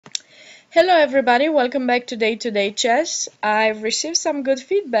Hello everybody, welcome back to Day-to-Day Chess. I've received some good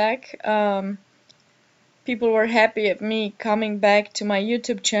feedback. People were happy at me coming back to my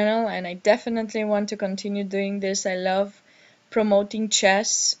YouTube channel, and I definitely want to continue doing this. I love promoting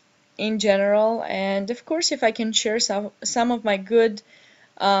chess in general, and of course if I can share some of my good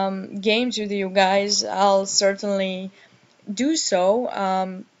games with you guys, I'll certainly do so.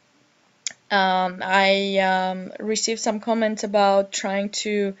 I received some comments about trying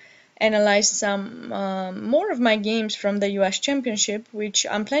to analyze some more of my games from the US Championship, which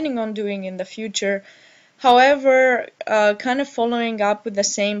I'm planning on doing in the future. However, kind of following up with the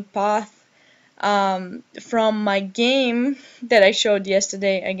same path from my game that I showed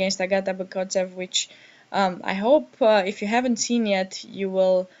yesterday against Agata Bakotsev, which I hope if you haven't seen yet, you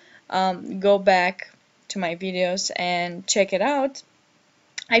will go back to my videos and check it out.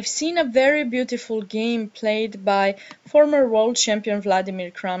 I've seen a very beautiful game played by former world champion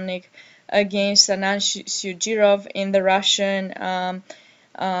Vladimir Kramnik against Sanan Sjugirov in the Russian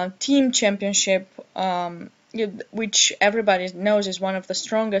team championship, which everybody knows is one of the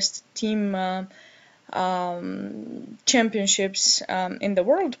strongest team championships in the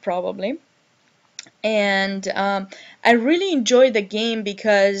world, probably. And I really enjoyed the game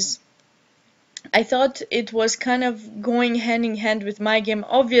because I thought it was kind of going hand in hand with my game.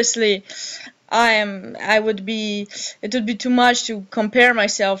 Obviously, it would be too much to compare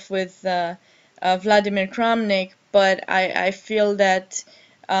myself with Vladimir Kramnik, but I feel that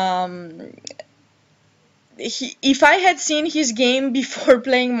if I had seen his game before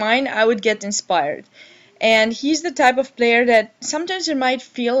playing mine, I would get inspired. And he's the type of player that sometimes it might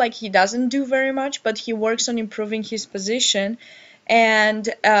feel like he doesn't do very much, but he works on improving his position. And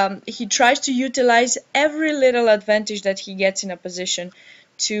he tries to utilize every little advantage that he gets in a position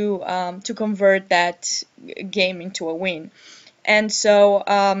to convert that game into a win. And so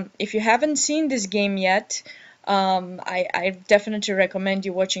if you haven't seen this game yet, I definitely recommend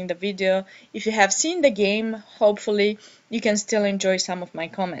you watching the video. If you have seen the game, hopefully you can still enjoy some of my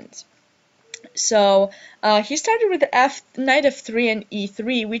comments. So he started with knight f3 and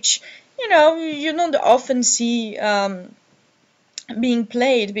e3, which you don't often see being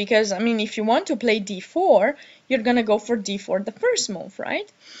played, because I mean, if you want to play d4, you're gonna go for d4 the first move,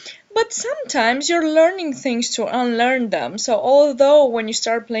 right? But sometimes you're learning things to unlearn them. So although when you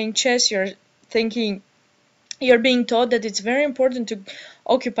start playing chess you're being taught that it's very important to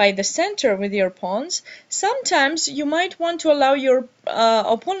occupy the center with your pawns, sometimes you might want to allow your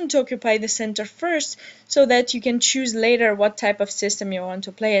opponent to occupy the center first, so that you can choose later what type of system you want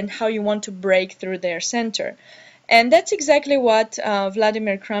to play and how you want to break through their center. And that's exactly what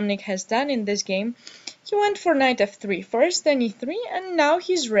Vladimir Kramnik has done in this game. He went for knight f3 first, then e3, and now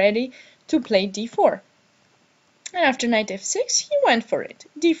he's ready to play d4. And after knight f6, he went for it,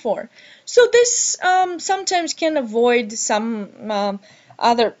 d4. So this sometimes can avoid some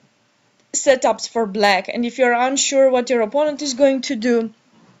other setups for black. And if you're unsure what your opponent is going to do,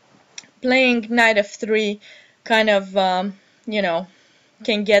 playing knight f3 kind of,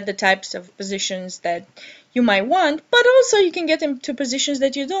 can get the types of positions that you might want, but also you can get into positions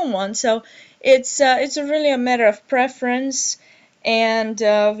that you don't want. So it's really a matter of preference, and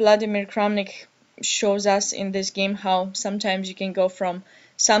Vladimir Kramnik shows us in this game how sometimes you can go from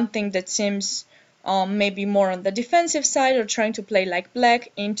something that seems maybe more on the defensive side or trying to play like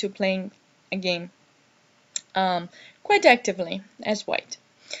black into playing a game quite actively as white.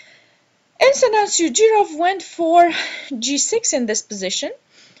 And so now Sjugirov went for g6 in this position,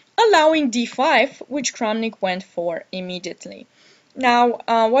 allowing d5, which Kramnik went for immediately. Now,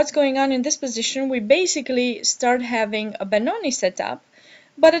 what's going on in this position? We basically start having a Benoni setup,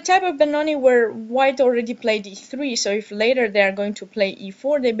 but a type of Benoni where white already played e3, so if later they are going to play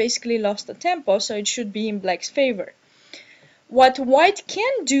e4, they basically lost the tempo, so it should be in black's favor. What white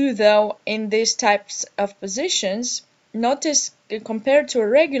can do, though, in these types of positions, notice compared to a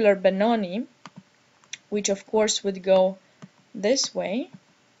regular Benoni, which of course would go this way,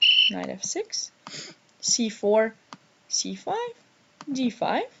 knight f6, c4, c5,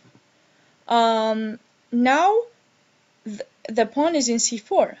 d5. Now the pawn is in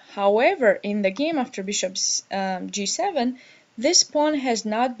c4. However, in the game after bishop g7, this pawn has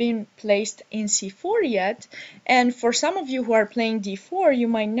not been placed in c4 yet. And for some of you who are playing d4, you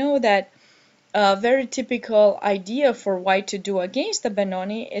might know that a very typical idea for white to do against the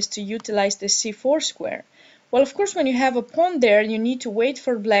Benoni is to utilize the c4 square. Well, of course, when you have a pawn there, you need to wait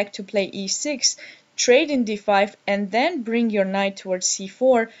for black to play e6, trade in d5, and then bring your knight towards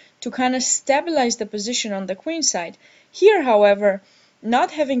c4 to kind of stabilize the position on the queen side. Here, however,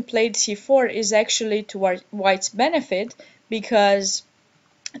 not having played c4 is actually to white's benefit, because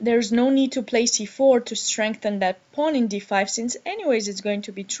there's no need to play c4 to strengthen that pawn in d5, since anyways it's going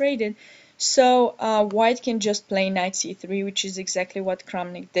to be traded. So white can just play knight c3, which is exactly what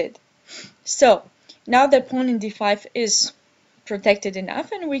Kramnik did. So now that pawn in d5 is protected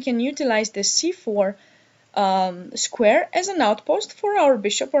enough, and we can utilize the c4 square as an outpost for our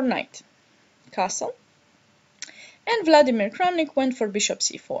bishop or knight. Castle. And Vladimir Kramnik went for bishop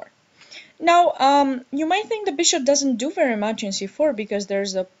c4. Now, you might think the bishop doesn't do very much in c4 because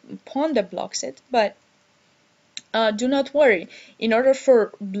there's a pawn that blocks it, but do not worry. In order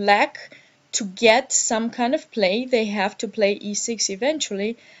for black to get some kind of play, they have to play e6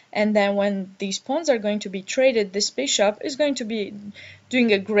 eventually, and then when these pawns are going to be traded, this bishop is going to be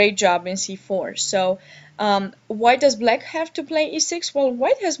doing a great job in c4. So why does black have to play e6? Well,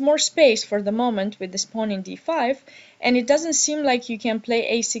 white has more space for the moment with this pawn in d5, and it doesn't seem like you can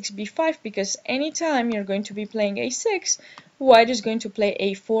play a6 b5, because anytime you're going to be playing a6, white is going to play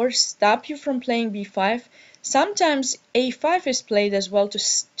a4, stop you from playing b5. Sometimes a5 is played as well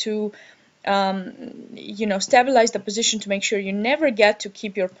to you know, stabilize the position, to make sure you never get to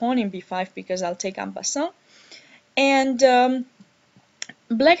keep your pawn in b5, because I'll take en passant. And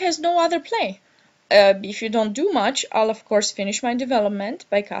black has no other play. If you don't do much, I'll of course finish my development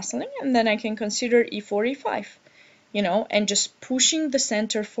by castling, and then I can consider e4, e5, you know, and just pushing the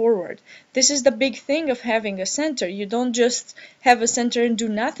center forward. This is the big thing of having a center. You don't just have a center and do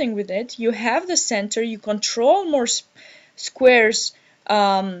nothing with it. You have the center, you control more squares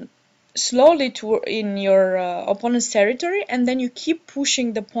slowly in your opponent's territory, and then you keep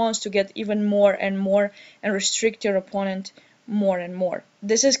pushing the pawns to get even more and more and restrict your opponent more and more.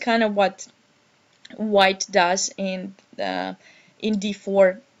 This is kind of what white does in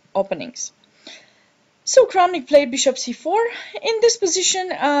d4 openings. So Kramnik played bishop c4. In this position,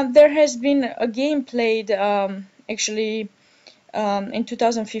 there has been a game played actually in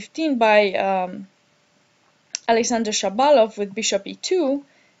 2015 by Alexander Shabalov with bishop e2,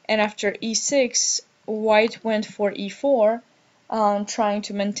 and after e6, white went for e4, trying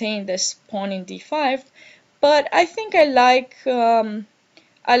to maintain this pawn in d5. But I think I like Kramnik's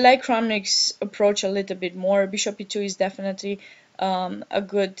approach a little bit more. Bishop e2 is definitely a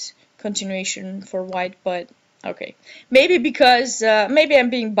good continuation for white, but okay. Maybe because maybe I'm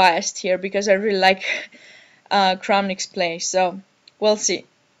being biased here because I really like Kramnik's play, so we'll see.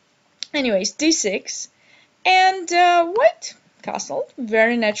 Anyways, d6, and white castle,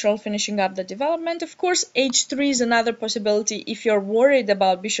 very natural, finishing up the development. Of course, h3 is another possibility if you're worried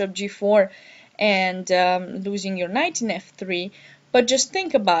about bishop g4 and losing your knight in f3. But just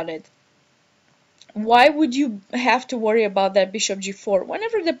think about it. Why would you have to worry about that bishop g4?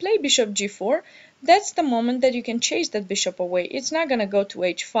 Whenever they play bishop g4, that's the moment that you can chase that bishop away. It's not going to go to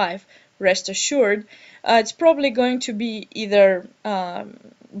h5, rest assured. It's probably going to be either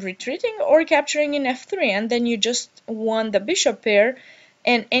retreating or capturing in f3, and then you just won the bishop pair,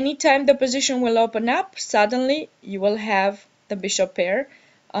 and anytime the position will open up, suddenly you will have the bishop pair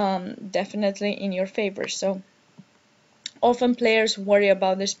definitely in your favor. So often players worry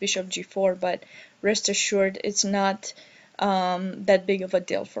about this bishop g4, but rest assured it's not that big of a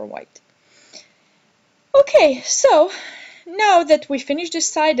deal for white. Okay, so now that we finished this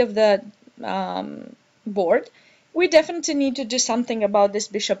side of the board, we definitely need to do something about this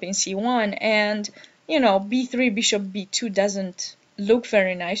bishop in c1, and you know, b3, bishop b2 doesn't look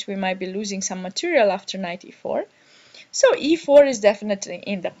very nice. We might be losing some material after knight e4. So e4 is definitely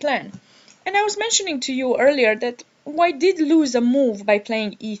in the plan. And I was mentioning to you earlier that white did lose a move by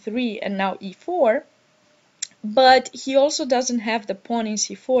playing e3 and now e4, but he also doesn't have the pawn in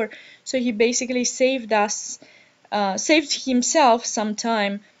c4, so he basically saved himself some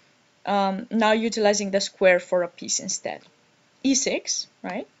time, now utilizing the square for a piece instead. e6,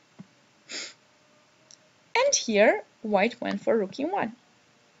 right? And here white went for rook e1.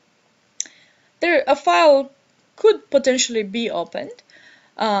 A file could potentially be opened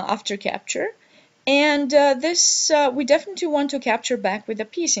after capture, and this we definitely want to capture back with a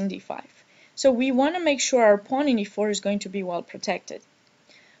piece in d5. So we want to make sure our pawn in e4 is going to be well protected.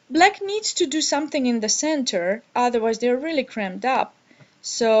 Black needs to do something in the center, otherwise they're really crammed up.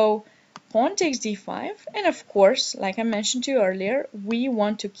 So pawn takes d5, and of course, like I mentioned to you earlier, we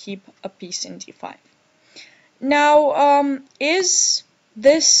want to keep a piece in d5. Now, is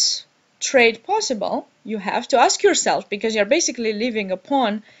this trade possible? You have to ask yourself, because you're basically leaving a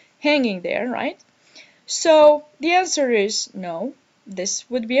pawn hanging there, right? So the answer is no. This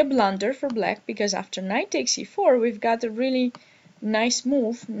would be a blunder for black, because after knight takes e4, we've got a really nice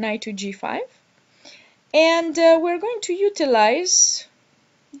move, knight to g5. And we're going to utilize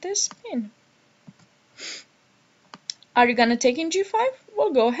this spin. Are you going to take in g5?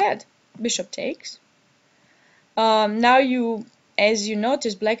 we'll go ahead. Bishop takes. Now as you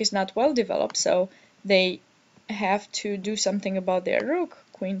notice, black is not well developed, so they have to do something about their rook.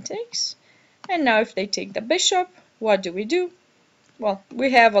 Queen takes. And now if they take the bishop, what do? Well,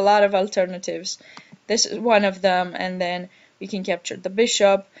 we have a lot of alternatives. This is one of them, and then we can capture the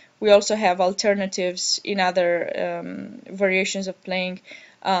bishop. We also have alternatives in other variations of playing.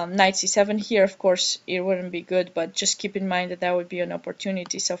 Knight c7 here, of course, it wouldn't be good, but just keep in mind that that would be an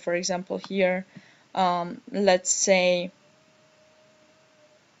opportunity. So, for example, here, let's say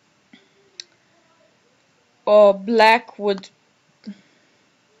black would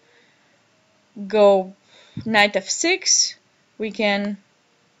go knight f6. We can,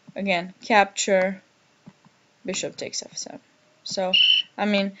 again, capture, bishop takes f7. So, I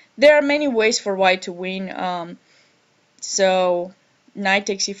mean, there are many ways for white to win. So, knight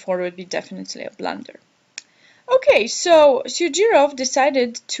takes e4 would be definitely a blunder. Okay, so Sjugirov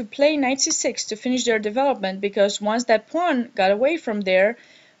decided to play knight c6 to finish their development, because once that pawn got away from there,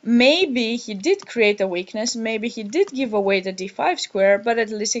 maybe he did create a weakness, maybe he did give away the d5 square, but at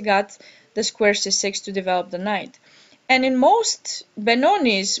least he got the square c6 to develop the knight. And in most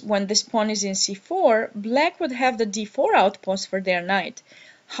Benonis, when this pawn is in c4, black would have the d4 outpost for their knight.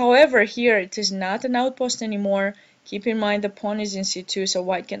 However, here it is not an outpost anymore. Keep in mind the pawn is in c2, so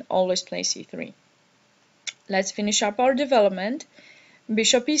white can always play c3. Let's finish up our development.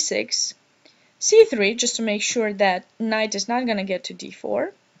 Bishop e6, c3, just to make sure that knight is not going to get to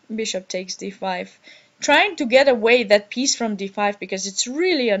d4. Bishop takes d5, trying to get away that piece from d5 because it's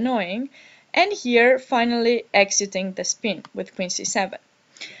really annoying. And here, finally exiting the spin with queen c7.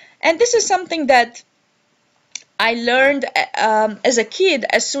 And this is something that I learned as a kid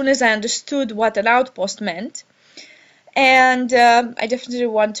as soon as I understood what an outpost meant. And I definitely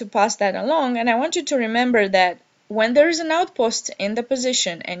want to pass that along. And I want you to remember that when there is an outpost in the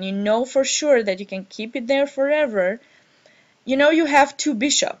position and you know for sure that you can keep it there forever, you know you have two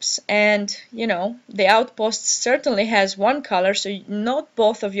bishops, and you know the outpost certainly has one color, so not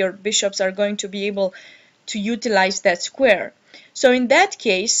both of your bishops are going to be able to utilize that square. So in that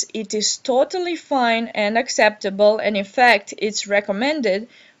case, it is totally fine and acceptable, and in fact it's recommended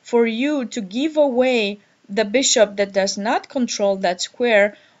for you to give away the bishop that does not control that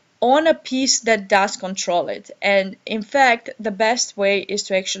square on a piece that does control it. And in fact, the best way is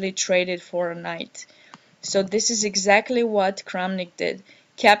to actually trade it for a knight. So this is exactly what Kramnik did.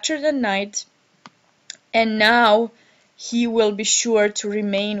 Capture the knight, and now he will be sure to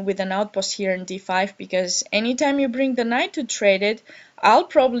remain with an outpost here in d5, because anytime you bring the knight to trade it, I'll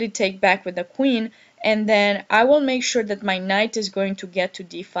probably take back with the queen, and then I will make sure that my knight is going to get to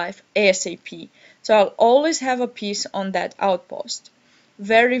d5 ASAP. So I'll always have a piece on that outpost.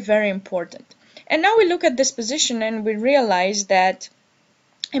 Very, very important. And now we look at this position and we realize that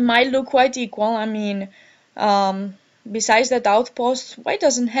it might look quite equal. I mean, besides that outpost, white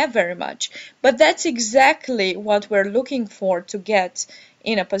doesn't have very much. But that's exactly what we're looking for to get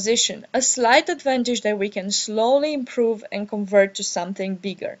in a position. A slight advantage that we can slowly improve and convert to something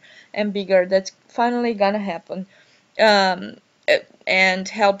bigger and bigger that's finally gonna happen and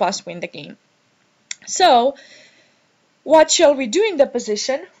help us win the game. So, what shall we do in the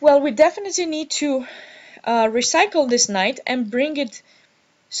position? Well, we definitely need to recycle this knight and bring it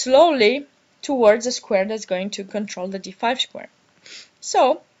slowly towards a square that's going to control the d5 square.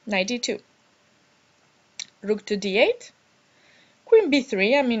 So, knight d2, rook to d8, queen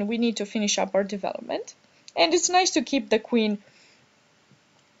b3. I mean, we need to finish up our development. And it's nice to keep the queen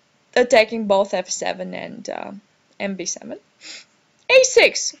attacking both f7 and b7.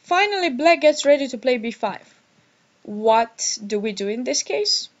 a6. Finally, black gets ready to play b5. What do we do in this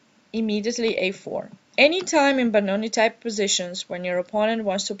case? Immediately a4. Anytime in Benoni type positions when your opponent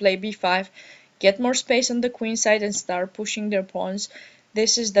wants to play b5, get more space on the queen side and start pushing their pawns,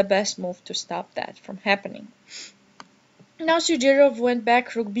 this is the best move to stop that from happening. Now Sjugirov went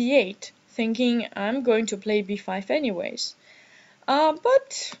back rook b8, thinking I'm going to play b5 anyways.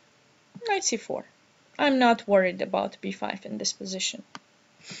 But knight c4. I'm not worried about b5 in this position.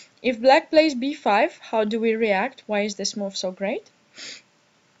 If black plays b5, how do we react? Why is this move so great?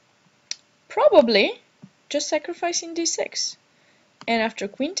 Probably just sacrificing d6. And after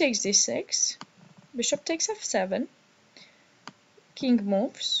queen takes d6, bishop takes f7, king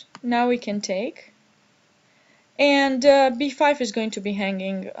moves. Now we can take. And b5 is going to be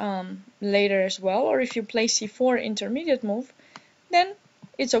hanging later as well. Or if you play c4 intermediate move, then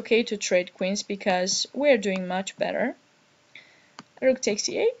it's okay to trade queens because we're doing much better. Rook takes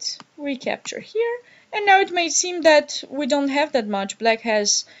e8, recapture here, and now it may seem that we don't have that much. Black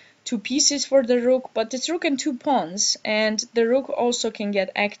has 2 pieces for the rook, but it's rook and 2 pawns, and the rook also can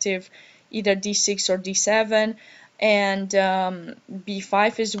get active either d6 or d7, and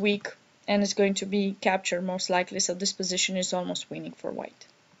b5 is weak and is going to be captured most likely, so this position is almost winning for white.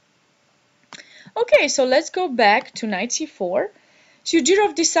 Okay, so let's go back to knight c4.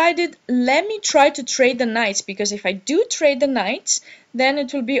 Sjugirov decided, let me try to trade the knights, because if I do trade the knights, then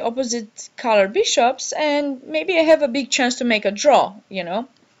it will be opposite color bishops, and maybe I have a big chance to make a draw, you know.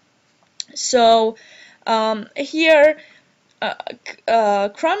 So here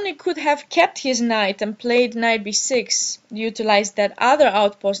Kramnik could have kept his knight and played knight b6, utilized that other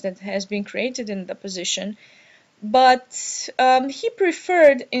outpost that has been created in the position, but he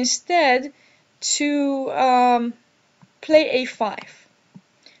preferred instead to play a5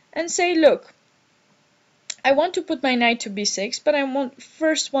 and say, look, I want to put my knight to b6, but I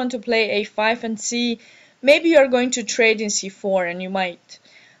first want to play a5 and see, maybe you're going to trade in c4, and you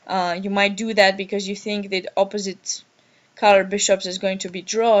might do that because you think that opposite color bishops is going to be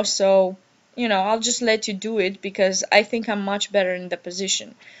draw, so you know, I'll just let you do it because I think I'm much better in the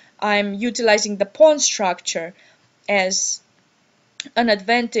position. I'm utilizing the pawn structure as an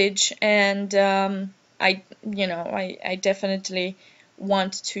advantage, and I definitely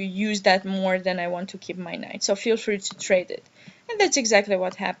want to use that more than I want to keep my knight, so feel free to trade it. And that's exactly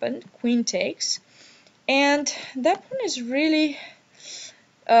what happened. Queen takes, and that one is really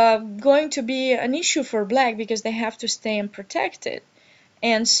going to be an issue for black because they have to stay unprotected.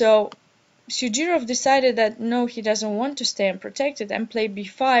 And so Sjugirov decided that no, he doesn't want to stay unprotected and play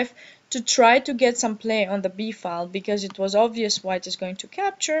b5 to try to get some play on the b file, because it was obvious white is going to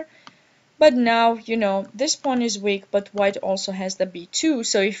capture. But now, you know, this pawn is weak, but white also has the b2,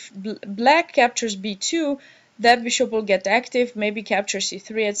 so if black captures b2, that bishop will get active, maybe capture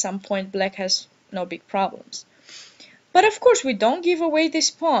c3 at some point. Black has no big problems. But of course we don't give away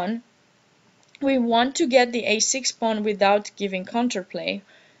this pawn. We want to get the a6 pawn without giving counterplay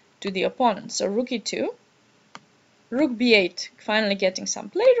to the opponent. So rook e2, rook b8, finally getting some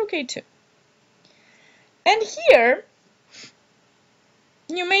play, rook a2. And here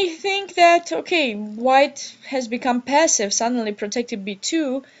you may think that, okay, white has become passive, suddenly protected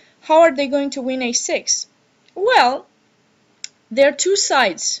b2, how are they going to win a6? Well, there are two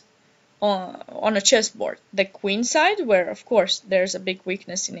sides on a chessboard. The queen side, where of course there's a big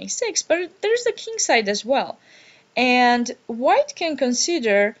weakness in a6, but there's the king side as well. And white can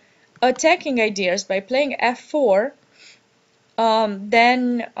consider attacking ideas by playing f4,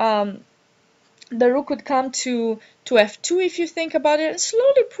 then the rook would come to f2 if you think about it, and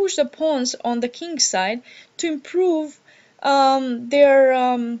slowly push the pawns on the king side to improve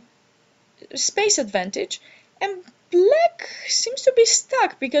their space advantage. And black seems to be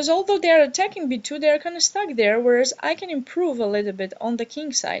stuck, because although they are attacking b2, they are kind of stuck there, whereas I can improve a little bit on the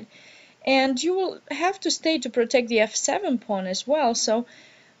king side. And you will have to stay to protect the f7 pawn as well, so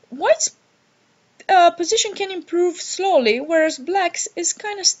white's position can improve slowly, whereas black's is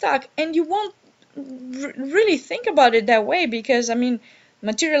kind of stuck, and you won't really think about it that way, because I mean,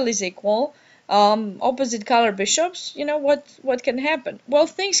 material is equal, opposite color bishops, you know, what can happen? Well,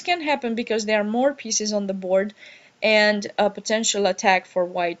 things can happen because there are more pieces on the board, and a potential attack for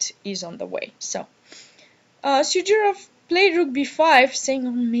white is on the way. So Sjugirov played rook b5, saying,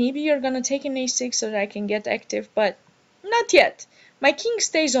 oh, maybe you're gonna take an a6 so that I can get active, but not yet. My king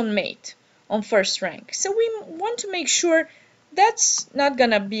stays on mate, on first rank, so we want to make sure that's not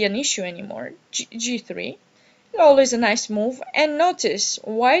gonna be an issue anymore. G3, always a nice move. And notice,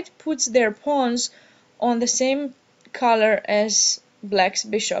 white puts their pawns on the same color as black's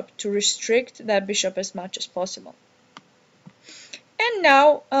bishop to restrict that bishop as much as possible. And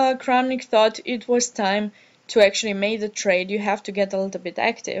now Kramnik thought it was time to actually make the trade. You have to get a little bit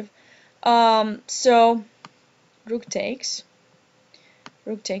active. So rook takes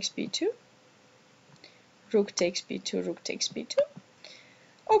b2, rook takes b2, rook takes b2.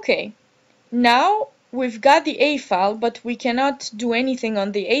 Okay, now we've got the a file, but we cannot do anything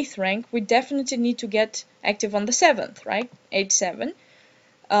on the 8th rank. We definitely need to get active on the 7th, right? h7.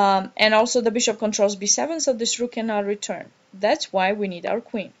 And also the bishop controls b7, so this rook cannot return. That's why we need our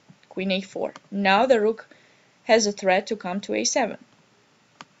queen. Queen a4. Now the rook has a threat to come to a7.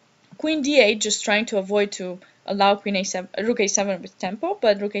 Queen d8, just trying to avoid to allow queen a7, rook a7 with tempo,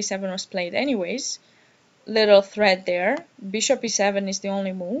 but rook a7 was played anyways. Little threat there. Bishop e7 is the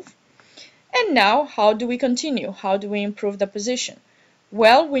only move. And now, how do we continue? How do we improve the position?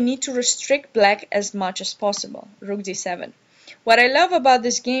 Well, we need to restrict black as much as possible. Rook d7. What I love about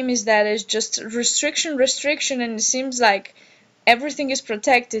this game is that it's just restriction, and it seems like everything is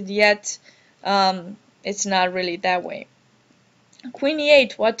protected, yet it's not really that way. Queen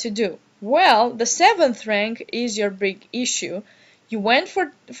e8, what to do? Well, the 7th rank is your big issue. You went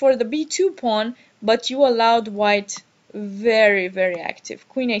for the b2 pawn, but you allowed white very, very active.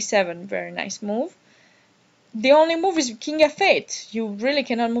 Queen a7, very nice move. The only move is king f8. You really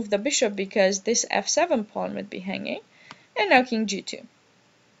cannot move the bishop because this f7 pawn would be hanging. And now king g2.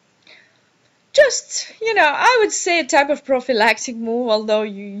 Just, I would say a type of prophylactic move, although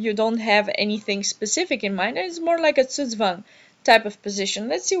you don't have anything specific in mind. It's more like a Zugzwang type of position.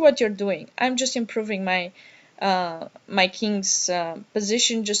 Let's see what you're doing. I'm just improving my my king's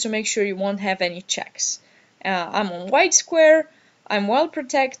position just to make sure you won't have any checks. I'm on white square. I'm well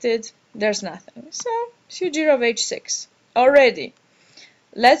protected. There's nothing. So, Sjugirov h6. Already.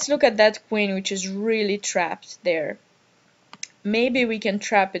 Let's look at that queen, which is really trapped there. Maybe we can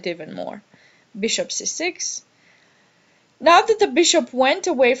trap it even more. Bishop c6. Now that the bishop went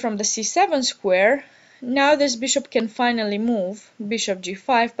away from the c7 square, now this bishop can finally move. Bishop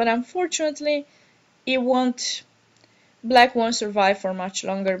g5, but unfortunately black won't survive for much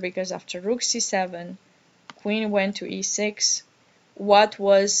longer, because after rook c7, queen went to e6. What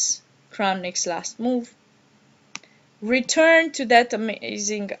was Kramnik's last move? Return to that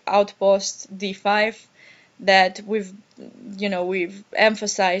amazing outpost d5 that we've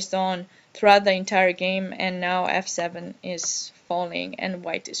emphasized on throughout the entire game, and now f7 is falling and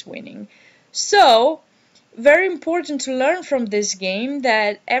white is winning. So, very important to learn from this game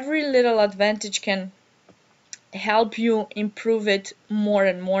that every little advantage can help you improve it more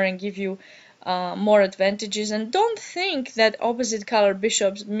and more and give you more advantages. And don't think that opposite color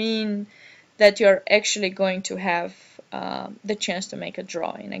bishops mean that you're actually going to have the chance to make a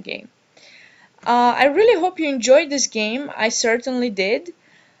draw in a game. I really hope you enjoyed this game. I certainly did.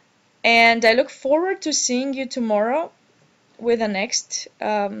 And I look forward to seeing you tomorrow with the next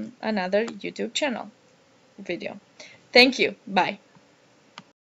another YouTube channel video. Thank you. Bye.